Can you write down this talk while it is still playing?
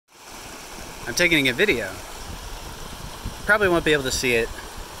I'm taking a video. Probably won't be able to see it.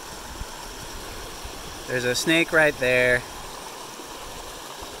 There's a snake right there.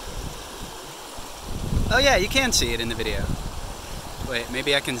 Oh yeah, you can see it in the video. Wait,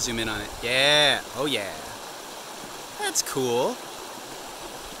 maybe I can zoom in on it. Yeah, oh yeah. That's cool.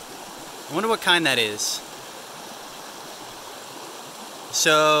 I wonder what kind that is.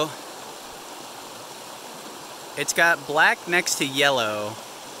 So, it's got black next to yellow,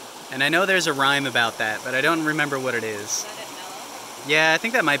 and I know there's a rhyme about that, but I don't remember what it is. Is that it, mellow? Yeah, I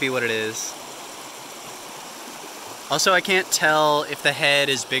think that might be what it is. Also, I can't tell if the head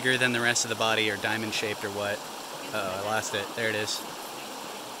is bigger than the rest of the body or diamond shaped or what. Uh-oh, I lost it. There it is.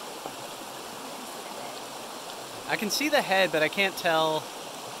 I can see the head, but I can't tell.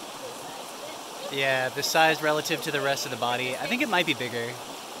 Yeah, the size relative to the rest of the body. I think it might be bigger.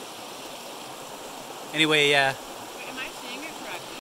 Anyway, yeah.